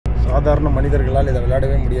சாதாரண மனிதர்களால் இதை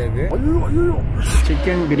விளையாடவே முடியாது.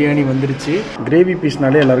 சிக்கன் பிரியாணி வந்துருச்சு. கிரேவி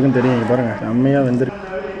பீஸ்னாலே எல்லாருக்கும் தெரியும். பாருங்க செம்மையாக வந்துருக்கு.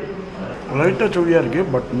 லைட்டாக சுவையாக இருக்குது,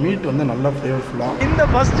 பட் மீட் வந்து நல்லா ஃப்ளேவர்ஃபுல்லாக. இந்த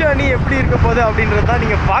ஃபர்ஸ்ட் ஜர்னி எப்படி இருக்க போகுது அப்படின்றத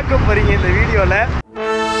நீங்கள் பார்க்க போகிறீங்க இந்த வீடியோவில்.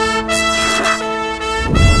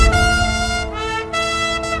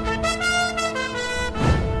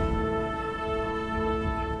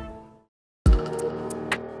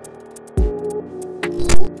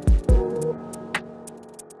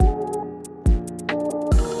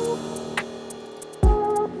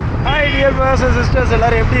 டியர் பிரதர்ஸ் அண்ட் சிஸ்டர்ஸ்,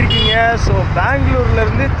 எல்லாரும் எப்படி இருக்கீங்க? ஸோ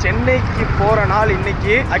பெங்களூர்லேருந்து சென்னைக்கு போகிற நாள்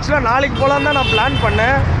இன்னைக்கு. ஆக்சுவலாக நாளைக்கு போகலான்னு தான் நான் பிளான்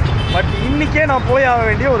பண்ணேன், பட் இன்றைக்கே நான் போய் ஆக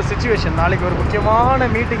வேண்டிய ஒரு சுச்சுவேஷன். நாளைக்கு ஒரு முக்கியமான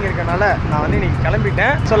மீட்டிங் இருக்கனால நான் வந்து இன்றைக்கி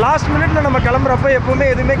கிளம்பிட்டேன். ஸோ லாஸ்ட் மினிட்ல நம்ம கிளம்புறப்ப எப்போவுமே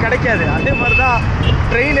எதுவுமே கிடைக்காது. அதே மாதிரி தான்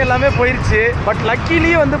ட்ரெயின் எல்லாமே போயிடுச்சு. பட்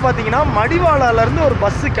லக்கிலேயே வந்து பார்த்தீங்கன்னா மடிவாலாலேருந்து ஒரு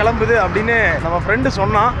பஸ்ஸு கிளம்புது அப்படின்னு நம்ம ஃப்ரெண்டு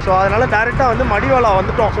சொன்னான். ஸோ அதனால் டேரெக்டாக வந்து மடிவாலா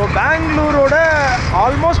வந்துட்டோம். ஸோ பெங்களூரோட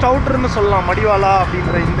ஆல்மோஸ்ட் அவுட்டர்னு சொல்லலாம் மடிவாலா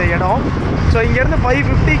அப்படின்ற இந்த இடம். ஸோ இங்கேருந்து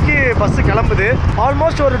 5:50க்கு பஸ்ஸு கிளம்புது.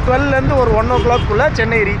 ஆல்மோஸ்ட் ஒரு 12லேருந்து ஒரு 1 o'clock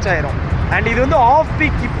சென்னை ரீச் ஆயிரும். அண்ட் இது வந்து ஆஃப்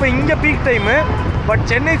பீக். இப்போ இங்கே பீக் டைமு, பட்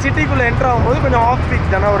சென்னை சிட்டிக்குள்ளே என்ட்ரு ஆகும்போது கொஞ்சம் ஆஃப்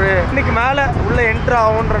பீக் தானே. ஒரு இன்னைக்கு மேலே உள்ளே என்ட்ரு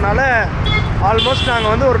ஆகுன்றனால ஆல்மோஸ்ட்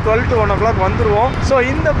நாங்கள் வந்து ஒரு 12 to 1 o'clock வந்துடுவோம். ஸோ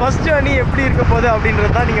இந்த ஃபஸ்ட் ஜர்னி எப்படி இருக்க போகுது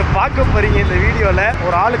அப்படின்றது தான் நீங்கள் பார்க்க போகிறீங்க இந்த வீடியோவில்.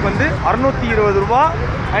 ஒரு ஆளுக்கு வந்து 620 ரூபா.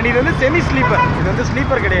 அண்ட் இது வந்து செமி ஸ்லீப்பர். இது வந்து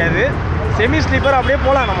ஸ்லீப்பர் கிடையாது, செமி ஸ்லீப்பர். அப்படியே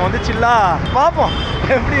போகலாம், நம்ம வந்து சில்லாக பார்ப்போம்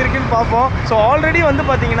எப்படி இருக்குன்னு பார்ப்போம். ஸோ ஆல்ரெடி வந்து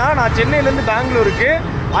பார்த்தீங்கன்னா நான் சென்னையிலேருந்து பெங்களூருக்கு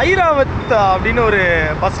ஐராவத் அப்படின்னு ஒரு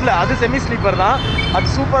பஸ்ஸில், அது செமி ஸ்லீப்பர் தான், அது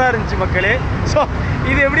சூப்பராக இருந்துச்சு மக்களே. ஸோ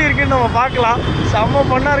இது எப்படி இருக்குன்னு நம்ம பார்க்கலாம். செம்ம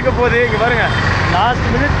பண்ணாக இருக்க போகுது. இங்கே பாருங்கள், லாஸ்ட்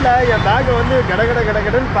மினிட்ல என் பேக்கை வந்து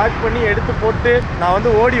கடன்னு பேக் பண்ணி எடுத்து போட்டு நான்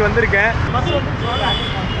வந்து ஓடி வந்திருக்கேன். பஸ் வந்து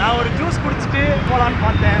நான் ஒரு ஜூஸ் குடிச்சிட்டு போகலான்னு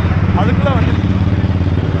பார்த்தேன், அதுக்குள்ளே வந்து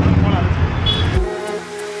போகலாம்.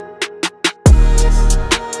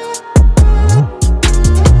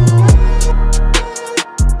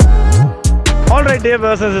 Alright dear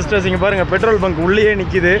brothers and sisters, இங்கே பாருங்கள் பெட்ரோல் பங்க் உள்ளேயே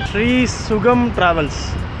நிற்கிது, ஸ்ரீ சுகம் டிராவல்ஸ்.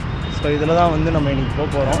 ஸோ இதில் தான் வந்து நம்ம இன்னைக்கு போக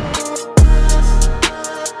போகிறோம்.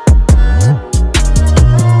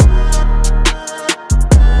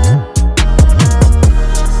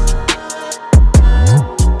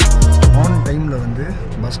 ஆன் டைமில் வந்து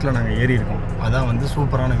பஸ்ஸில் நாங்கள் ஏறி இருக்கோம், அதான் வந்து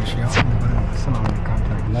சூப்பரான விஷயம். இந்த பாருங்கள் பஸ்ஸை நான் வந்து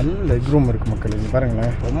காட்டுறேன். நல்ல லெக் ரூம் இருக்குது மக்கள். இங்கே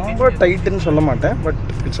பாருங்களேன், ரொம்ப டைட்டுன்னு சொல்ல மாட்டேன், பட்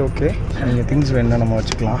இட்ஸ் ஓகே. நீங்கள் திங்ஸ் வேணுன்னா நம்ம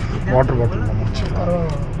வச்சுக்கலாம். வாட்டர் பாட்டில் நம்ம வச்சுக்கலாம்.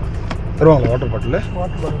 தருவாங்களா வாட்டர் பாட்டில்?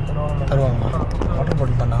 தருவாங்களா? வாட்டர்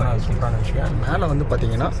பாட்டில் தந்தாங்க, அது சூப்பரான விஷயம். மேலே வந்து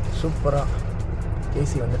பார்த்தீங்கன்னா சூப்பராக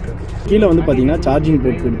ஏசி வந்துட்டு இருக்கு. கீழே வந்து பார்த்தீங்கன்னா சார்ஜிங்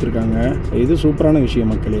போர்ட் கொடுத்துருக்காங்க. இது சூப்பரான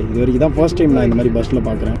விஷயம் மக்களே. இது வரைக்கும் தான் ஃபர்ஸ்ட் டைம் நான் இந்த மாதிரி பஸ்ஸில்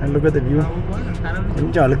பார்க்குறேன். Look at the view.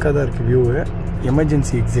 கொஞ்சம் அழுக்காக தான் இருக்குது வியூவு.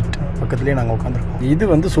 எமர்ஜென்சி எக்ஸிட் பக்கத்துலேயே நாங்கள் உட்காந்துருக்கோம். இது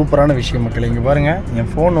வந்து சூப்பரான விஷயம் மக்களே. இங்கே பாருங்கள், என்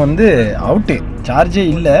ஃபோன் வந்து அவுட்டு, சார்ஜே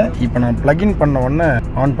இல்லை. இப்போ நான் ப்ளக்இன் பண்ண உடனே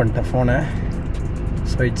ஆன் பண்ணிட்டேன் ஃபோனை.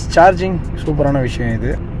 So it's charging. சூப்பரான விஷயம்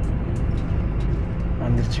இது.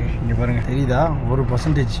 வந்துருச்சு. இங்கே பாருங்கள், தெரியுதா?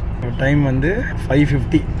 1%. டைம் வந்து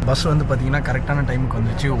 5:50. பஸ் வந்து பார்த்தீங்கன்னா கரெக்டான டைமுக்கு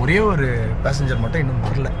வந்துருச்சு. ஒரே ஒரு பேசஞ்சர் மட்டும் இன்னும்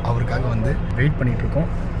வரல. அவருக்காக வந்து வெயிட் பண்ணிகிட்ருக்கோம்.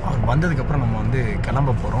 அவர் வந்ததுக்கப்புறம் நம்ம வந்து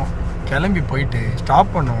கிளம்ப போகிறோம். கிளம்பி போயிட்டு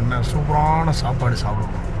ஸ்டாப் பண்ண உடனே சூப்பரான சாப்பாடு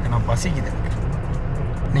சாப்பிடுவோம். ஏன்னா பசிக்குது எனக்கு.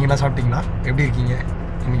 நீங்களாம் சாப்பிட்டீங்களா? எப்படி இருக்கீங்க?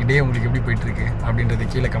 இன்றைக்கி டே உங்களுக்கு எப்படி போயிட்டுருக்கு அப்படின்றத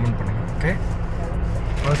கீழே கமெண்ட் பண்ணுங்கள். ஓகே,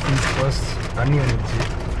 ஃபர்ஸ்ட் திங்ஸ் ஃபர்ஸ்ட், தண்ணி வந்துருச்சு.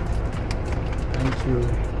 தேங்க்யூ.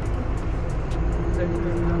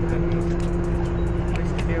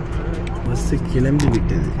 பஸ்ஸு கிளம்பி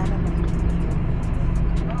விட்டது.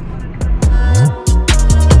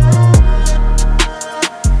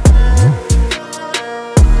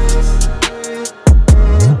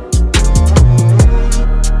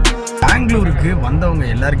 பெங்களூருக்கு வந்தவங்க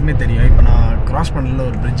எல்லாருக்குமே தெரியும். இப்போ நான் கிராஸ் பண்ணல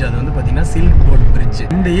ஒரு பிரிட்ஜ், அது வந்து பார்த்தீங்கன்னா சில்க் போர்ட் பிரிட்ஜ்.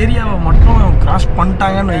 இந்த ஏரியாவை மட்டும் கிராஸ்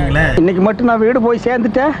பண்ணிட்டாங்கன்னு வைங்களேன், இன்னைக்கு மட்டும் நான் வீடு போய்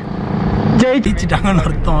சேர்ந்துட்டேன், ஜெயிச்சிட்டாங்கன்னு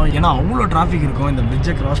அர்த்தம். ஏன்னா அவ்வளோ டிராஃபிக் இருக்கும். இந்த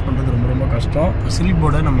பிரிட்ஜை கிராஸ் பண்ணுறது ரொம்ப ரொம்ப கஷ்டம். சில்க்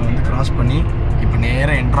போர்டை நம்ம வந்து கிராஸ் பண்ணி இப்போ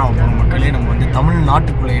நேராக என்ட்ரு ஆக போகிறோம் மக்களே. நம்ம வந்து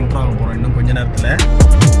தமிழ்நாட்டுக்குள்ளே என்ட்ரு ஆக போகிறோம் இன்னும் கொஞ்ச நேரத்தில்.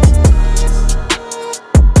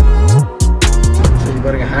 சரி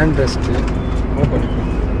பாருங்க, ஹேண்ட் ரெஸ்ட்டு ஓப்பன்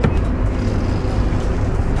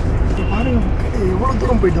பாருங்க மக்களே. எவ்வளோ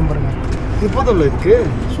தூரம் போயிட்டோம் பாருங்க. இது போதும்ல, இதுக்கு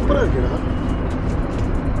சூப்பராக இருக்குடா.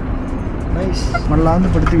 நைஸ். மல்லாந்து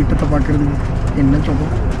படுத்து விட்டத்தை பார்க்குறதுக்கு என்ன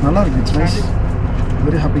சொல்கிறோம், நல்லா இருக்கு. It's nice,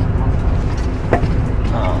 very happy.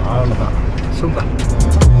 அவ்வளோதான், சூப்பர்.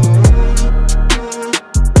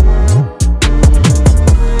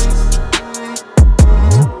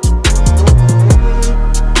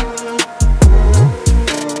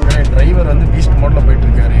 டிரைவர் வந்து பீஸ்ட் மோடில்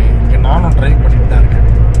போயிட்டுருக்காரு. இங்கே நானும் ட்ரைவ் பண்ணிட்டு தான் இருக்கேன்.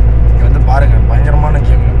 இங்கே வந்து பாருங்கள், பயங்கரமான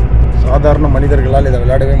கேம். சாதாரண மனிதர்களால் இதை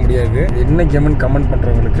விளையாடவே முடியாது. என்ன கேம்னு கமெண்ட்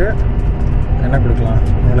பண்ணுறவங்களுக்கு என்ன கொடுக்கலாம்?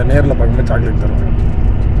 உங்களை நேரில் பார்க்கும்போது சாக்லேட் தருவேன்.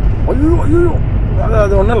 ஐயோ ஐயோ,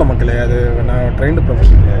 அது ஒன்றும் இல்லை மக்களே, அது நான் ட்ரெயின்டு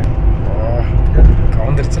ப்ரொஃபஷனல்.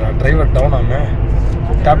 கவுந்துருச்சுடா, டிரைவர் டவுன் ஆமாம்.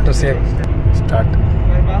 Tape to save start.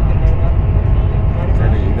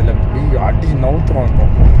 சரி, இதில் இப்படி அடி நவுத்துறோம். இப்போ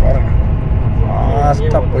பாருங்க,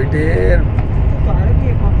 ஃபாஸ்ட்டாக போயிட்டே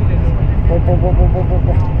போ போ போ போ போ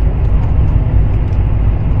போ.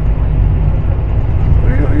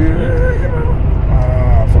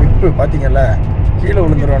 ஃப்ளிப்பு பார்த்தீங்கல்ல, கீழே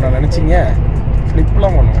விழுந்துருவேன் நான் நினச்சிங்க.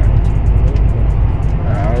 ஃப்ளிப்லாம் பண்ணுவேன்,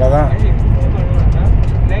 அவ்வளோதான்.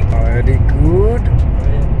 Very good.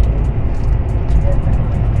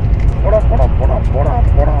 போடா போடா போடா போடா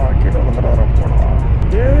போடா, கீழே விழுந்துடுற போடா.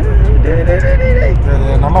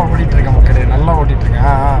 நல்லா ஓட்டிகிட்ருக்கேன் மக்களே, நல்லா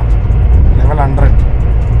ஓட்டிகிட்ருக்கேன். லெவல் 100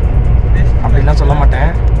 அப்படின்லாம் சொல்ல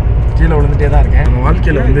மாட்டேன், கீழே விழுந்துட்டே தான் இருக்கேன். நம்ம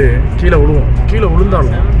வாழ்க்கையில் வந்து கீழே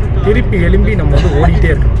விழுந்தாலும் திருப்பி எழும்பி நம்ம வந்து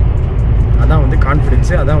ஓடிக்கிட்டே இருக்கணும். அதான் வந்து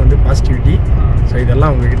கான்ஃபிடென்ஸு, அதான் வந்து பாசிட்டிவிட்டி. ஸோ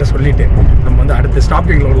இதெல்லாம் உங்ககிட்ட சொல்லிவிட்டு நம்ம வந்து அடுத்த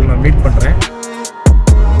ஸ்டாப்பிங்கில் நான் மீட் பண்ணுறேன்.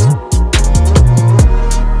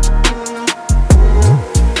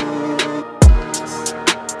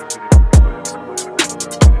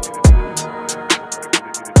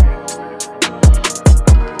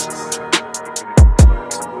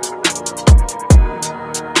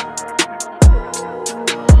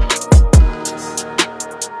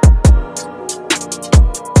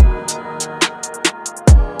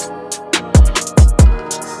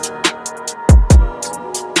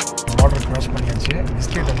 பார்டர் க்ராஸ் பண்ணியாச்சு.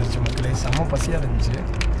 பிஸ்கெட் வந்துருச்சு மக்களே, செம்ம பசியாக இருந்துச்சு.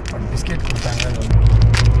 பட் பிஸ்கெட் கொடுத்தாங்க, அது வந்து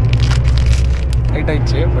லைட்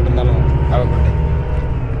ஆகிடுச்சு. பட் இருந்தாலும் தேவைப்பட்டேன்.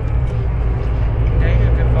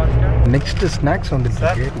 நெக்ஸ்ட்டு ஸ்நாக்ஸ் வந்துட்டு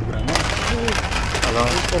கொடுக்குறாங்க. அதான்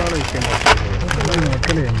சூப்பரான விஷயம்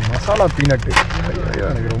மக்களே. மசாலா பீனட்டு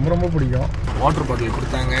எனக்கு ரொம்ப ரொம்ப பிடிக்கும். வாட்டர் பாட்டில்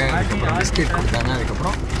கொடுத்தாங்க, அதுக்கப்புறம் பிஸ்கெட் கொடுத்தாங்க,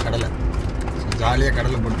 அதுக்கப்புறம் கடலை. ஸோ ஜாலியாக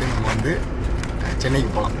கடலை போட்டு நம்ம வந்து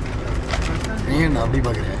சென்னைக்கு போகலாம். ஏன் நான் அப்படி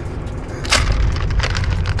பார்க்குறேன்?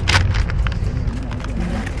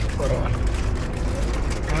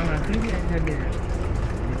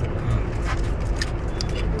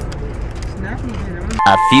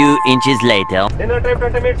 A few inches later. Dinner time,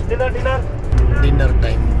 20 minutes. Dinner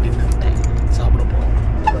time. சாப்பிட போகிறோம்.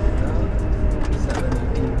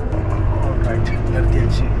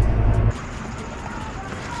 நிறுத்திடுச்சு.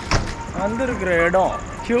 வந்திருக்கிற இடம்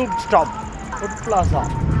டியூப் ஸ்டாப் ஃபுட் பிளாசா.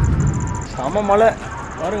 செம மலை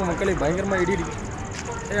பாருங்க மக்களே, பயங்கரமாக இடி இருக்கு.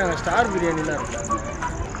 அங்கே ஸ்டார் பிரியாணிலாம் இருக்கு.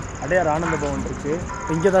 அடையார் ஆனந்த பவன் இருக்குது,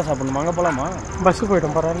 இங்கே தான் சாப்பிடணும். அங்கே போகலாமா? பஸ்ஸு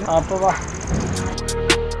போய்ட்டோம், பரவாயில்ல. அப்போ வா.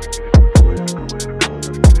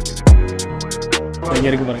 இங்கே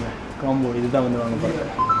இருக்குது பாருங்கள் காம்போ, இதுதான் வந்து வாங்க பாருங்க.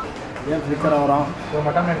 ஏன் ஃப்ளிக்கர் ஆகிறான்?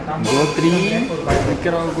 கோத்ரி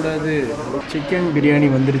ஃப்ளிக்கர் ஆகக்கூடாது. சிக்கன் பிரியாணி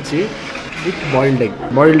வந்துருச்சு with boiled egg.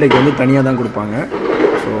 Boiled egg வந்து தனியாக தான் கொடுப்பாங்க.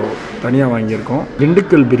 ஸோ தனியாக வாங்கியிருக்கோம்.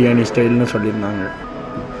 திண்டுக்கல் பிரியாணி ஸ்டைல்னு சொல்லியிருந்தாங்க.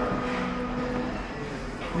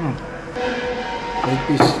 லெக்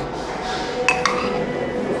பீஸ்,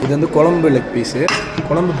 இது வந்து குழம்பு லெக் பீஸு.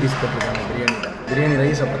 குழம்பு பீஸ் போட்டிருக்காங்க பிரியாணியில். பிரியாணி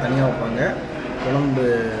ரைஸ் அப்போ தனியாக வைப்பாங்க, குழம்பு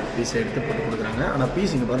பீஸை எடுத்து போட்டு கொடுக்குறாங்க. ஆனால்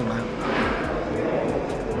பீஸ் இங்கே பாருங்களேன்,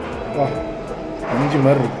 வா 5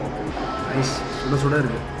 மாதிரி இருக்குது. ரைஸ் சுட சுட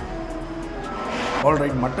இருக்குது.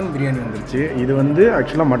 ஆல்ரைட், மட்டன் பிரியாணி வந்துருச்சு. இது வந்து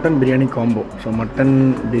ஆக்சுவலாக mutton biryani combo. So mutton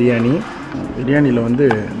பிரியாணியில் வந்து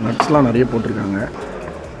நட்ஸ்லாம் நிறைய போட்டிருக்காங்க.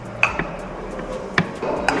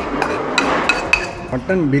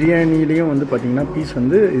 மட்டன் பிரியாணிலையும் வந்து பார்த்திங்கன்னா பீஸ்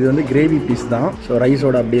வந்து இது வந்து கிரேவி பீஸ் தான். ஸோ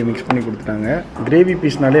ரைஸோட அப்படியே மிக்ஸ் பண்ணி கொடுத்துட்டாங்க. கிரேவி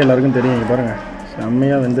பீஸ்னாலே எல்லாருக்கும் தெரியும். இங்கே பாருங்கள்,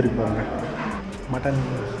 செம்மையாக வெந்திருக்கு பாருங்கள். மட்டன்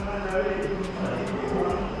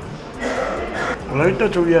லைட்டாக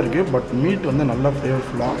சுவையாக இருக்குது, பட் மீட் வந்து நல்லா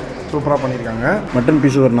ஃப்ளேவர்ஃபுல்லாக சூப்பராக பண்ணியிருக்காங்க. மட்டன்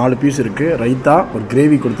பீஸ் ஒரு 4 பீஸ் இருக்குது. ரைத்தா, ஒரு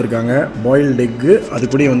கிரேவி கொடுத்துருக்காங்க, பாயில்டு எக்கு, அது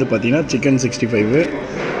கூட வந்து பார்த்திங்கன்னா சிக்கன் 65.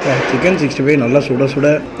 சிக்கன் 65 நல்லா சுட சுட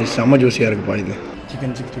செம்ம ஜூஸியாக இருக்குப்பா. இது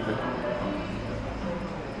சிக்கன் 65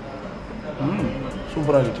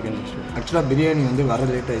 சூப்பராக இருக்குது. சிக்கன் 65 ஆக்சுவலாக பிரியாணி வந்து வர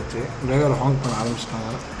லேட் ஆகிடுச்சு. டிரைவர் ஹாங் பண்ண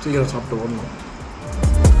ஆரம்பிச்சிட்டாங்க. சீக்கிரம் சாப்பிட்டு ஓடணும்.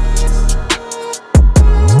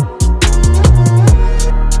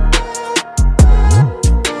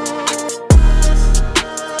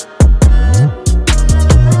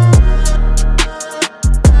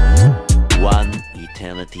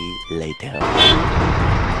 Later.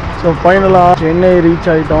 ஸோ ஃபைனலாக சென்னை ரீச்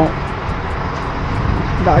ஆகிட்டோம்.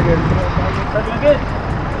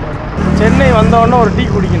 சென்னை வந்தோடனே ஒரு டீ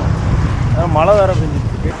குடிக்கணும். மழை வேறு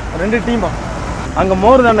பெஞ்சிட்டு 2 டீமா. அங்கே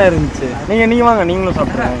மோர் தானே இருந்துச்சு. நீங்கள் வாங்க, நீங்களும்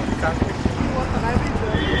சாப்பிடுங்க.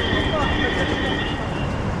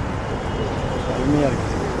 அருமையாக இருக்குது.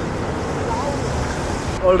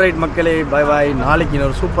 ஆல்ரைட் மக்களே, பை பாய். நாளைக்கு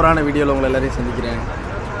இன்னொரு சூப்பரான வீடியோவில் உங்களை எல்லாரையும் சந்திக்கிறேன்.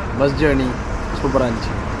 பஸ் ஜேர்னி சூப்பராக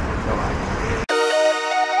இருந்துச்சு. பாய்.